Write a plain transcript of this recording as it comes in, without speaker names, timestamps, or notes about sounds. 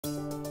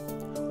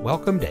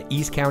Welcome to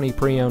East County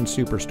Pre-Owned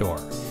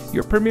Superstore,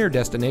 your premier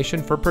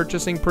destination for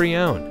purchasing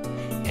pre-owned.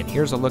 And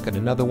here's a look at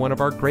another one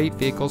of our great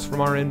vehicles from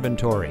our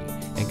inventory,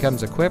 and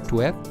comes equipped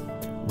with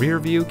rear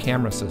view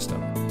camera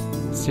system,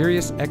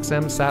 Sirius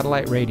XM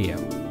satellite radio,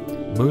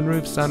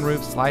 moonroof,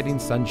 sunroof, sliding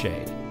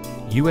sunshade,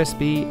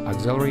 USB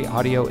auxiliary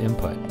audio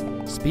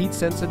input, speed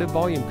sensitive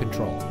volume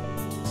control,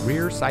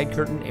 rear side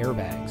curtain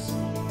airbags,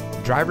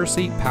 driver's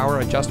seat power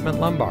adjustment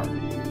lumbar,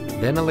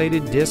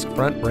 ventilated disc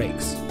front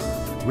brakes,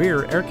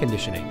 rear air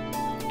conditioning,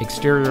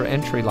 exterior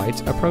entry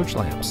lights approach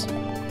lamps,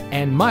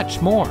 and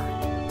much more.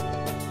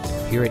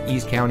 Here at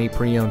East County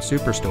Pre-Owned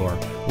Superstore,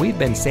 we've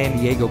been San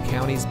Diego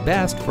County's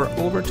best for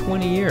over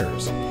 20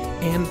 years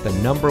and the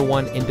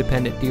 #1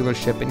 independent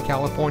dealership in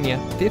California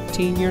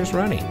 15 years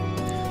running.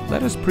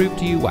 Let us prove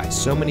to you why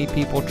so many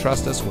people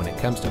trust us when it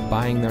comes to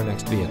buying their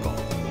next vehicle.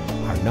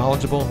 Our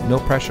knowledgeable,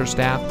 no-pressure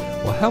staff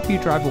will help you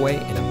drive away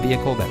in a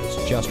vehicle that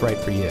is just right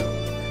for you.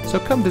 So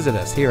come visit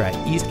us here at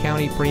East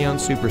County Pre-Owned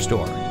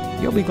Superstore.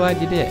 You'll be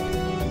glad you did.